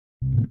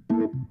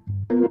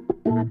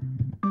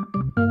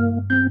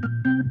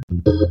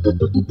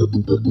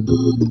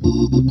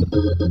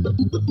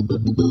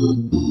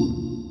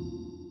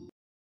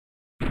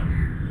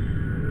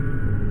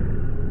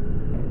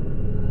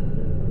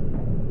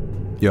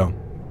Yo,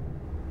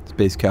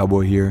 Space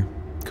Cowboy here,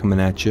 coming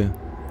at you.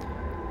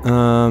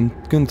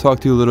 Gonna talk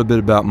to you a little bit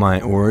about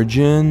my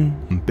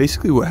origin.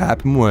 Basically what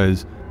happened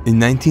was, in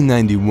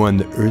 1991,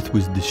 the Earth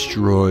was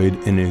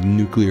destroyed in a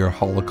nuclear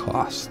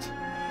holocaust.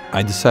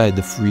 I decided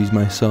to freeze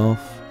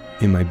myself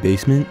in my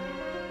basement.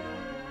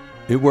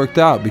 It worked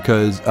out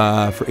because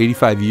for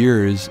 85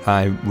 years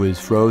I was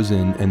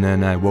frozen, and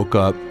then I woke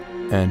up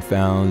and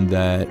found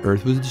that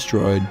Earth was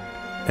destroyed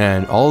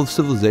and all of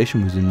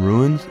civilization was in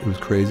ruins. It was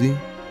crazy.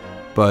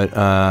 But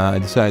I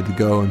decided to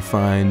go and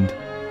find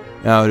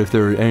out if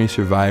there were any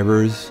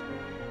survivors,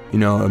 you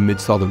know,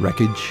 amidst all the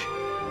wreckage.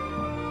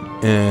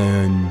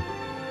 And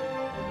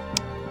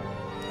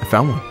I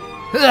found one.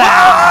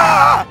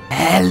 Ah!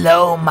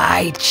 Hello,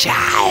 my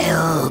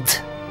child.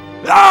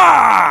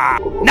 Ah!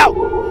 No!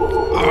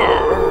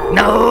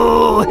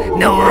 No!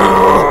 No!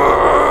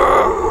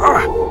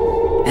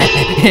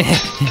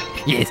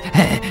 Yes.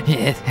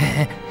 Yes.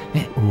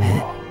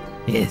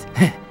 Yes.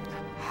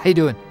 How you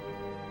doing?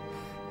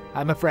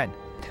 I'm a friend.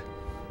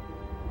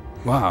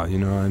 Wow, you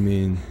know, I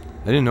mean,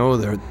 I didn't know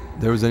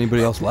there was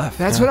anybody else left.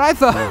 That's what I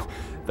thought.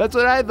 That's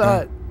what I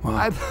thought. Wow.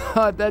 I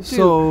thought that too.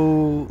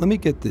 So, let me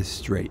get this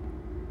straight.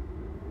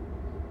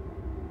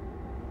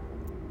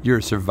 You're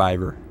a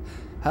survivor.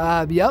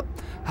 Yep.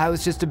 I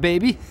was just a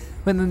baby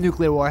when the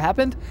nuclear war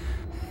happened.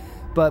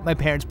 But my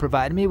parents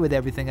provided me with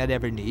everything I'd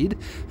ever need.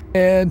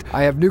 And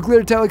I have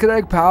nuclear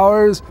telekinetic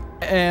powers.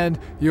 And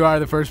you are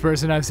the first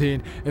person I've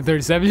seen in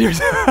 37 years.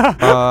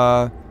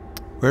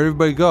 Where'd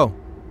everybody go?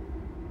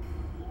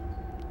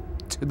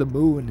 To the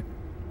moon.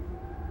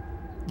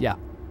 Yeah.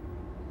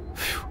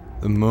 Phew,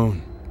 the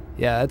moon.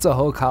 Yeah, that's a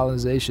whole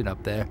colonization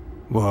up there.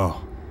 Whoa.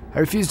 I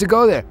refuse to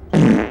go there.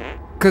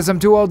 Because I'm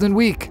too old and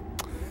weak.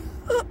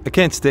 I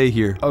can't stay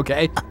here.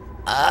 Okay.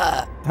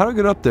 How do I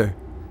get up there?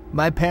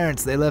 My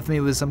parents, they left me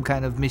with some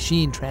kind of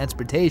machine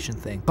transportation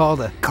thing called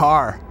a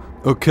car.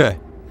 Okay.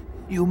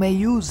 You may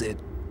use it.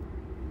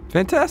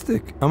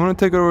 Fantastic. I'm gonna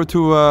take it over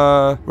to,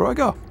 where do I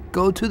go?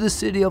 Go to the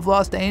city of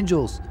Los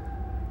Angeles.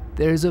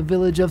 There's a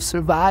village of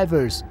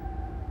survivors.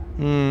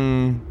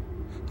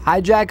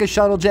 Hijack a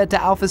shuttle jet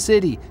to Alpha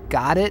City.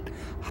 Got it?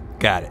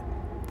 Got it.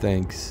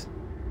 Thanks.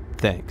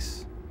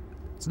 Thanks.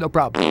 It's no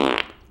problem.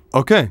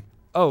 Okay.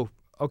 Oh,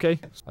 okay.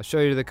 I'll show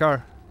you to the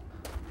car.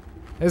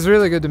 It's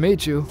really good to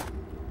meet you.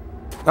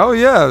 Oh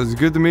yeah, it was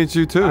good to meet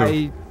you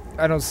too.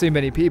 I don't see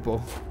many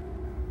people.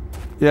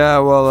 Yeah,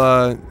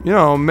 well, you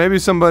know, maybe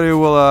somebody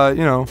will,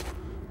 you know,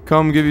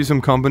 come give you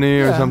some company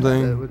or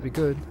something. That would be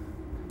good.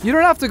 You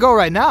don't have to go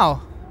right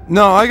now.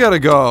 No, I gotta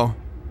go.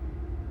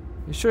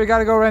 You sure you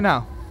gotta go right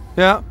now?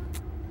 Yeah.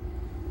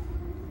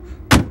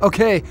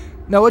 Okay,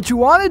 now what you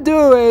want to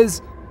do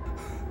is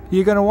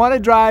you're gonna want to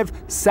drive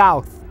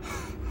south.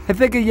 I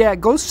think, yeah,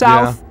 go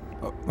south.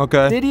 Yeah.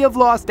 Okay. City of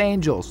Los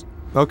Angeles.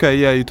 Okay,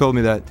 yeah, you told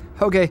me that.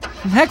 Okay,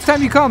 next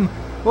time you come,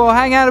 we'll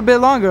hang out a bit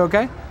longer,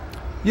 okay?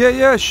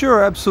 Yeah,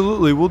 sure,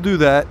 absolutely. We'll do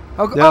that.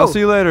 Okay. Yeah, I'll see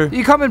you later.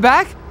 You coming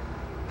back?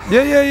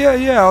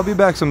 Yeah. I'll be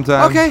back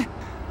sometime. Okay.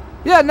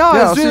 Yeah, no,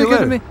 Yeah, I'll it's see really you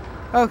good to later.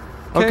 me.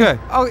 Okay. Okay.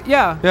 Oh,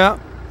 yeah. Yeah.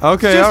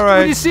 Okay, Just all right.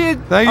 when you see it.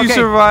 Thank you, okay.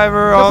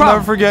 Survivor. No I'll problem.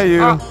 never forget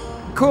you.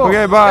 Cool.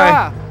 Okay, bye.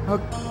 Yeah.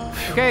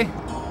 Okay.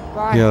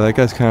 Bye. Yeah, that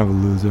guy's kind of a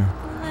loser.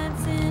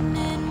 Glancing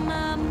in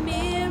my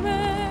mirror,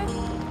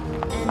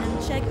 and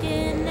I'm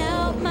checking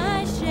out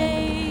my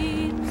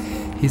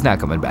shades. He's not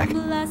coming back.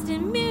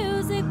 Blasting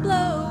music,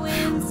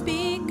 blowing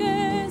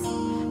speakers.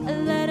 I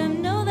let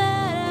him know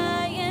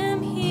that I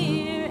am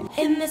here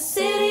in the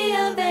city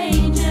of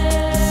angels.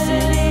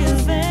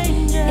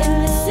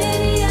 In the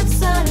city of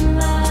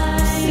sunlight.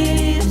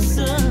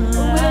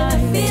 Where the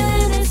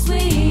feeling is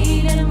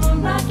sweet and we're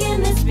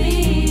rocking this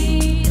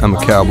beat. I'm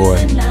a cowboy. All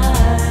through the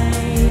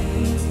night.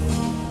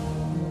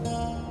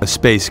 A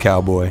space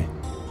cowboy.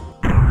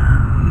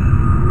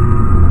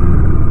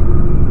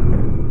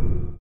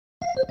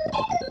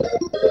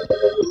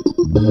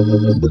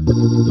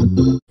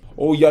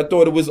 Oh, y'all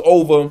thought it was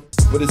over,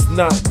 but it's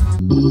not.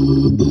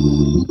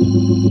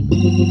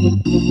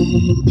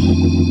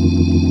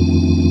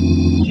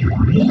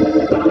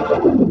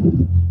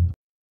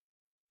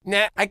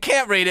 Nah, I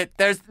can't read it.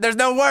 There's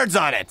no words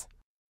on it.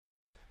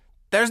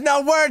 There's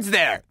no words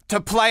there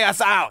to play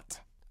us out.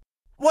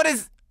 What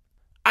is...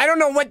 I don't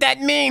know what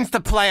that means,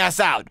 to play us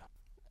out.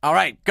 All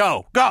right,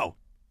 go.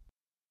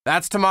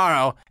 That's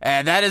tomorrow,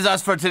 and that is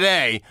us for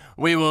today.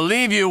 We will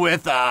leave you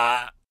with,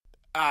 I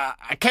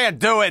can't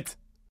do it.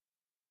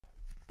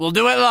 We'll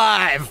do it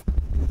live.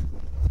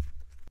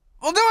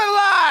 We'll do it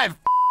live. F***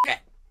 it.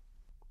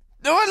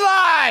 Do it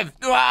live.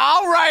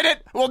 I'll write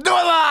it. We'll do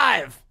it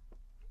live.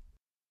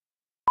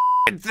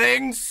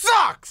 Thing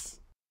sucks.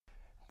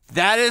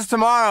 That is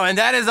tomorrow, and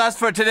that is us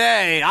for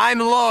today. I'm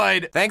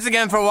Lloyd. Thanks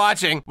again for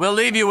watching. We'll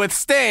leave you with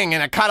Sting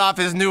and a cut off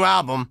his new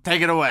album.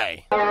 Take it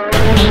away.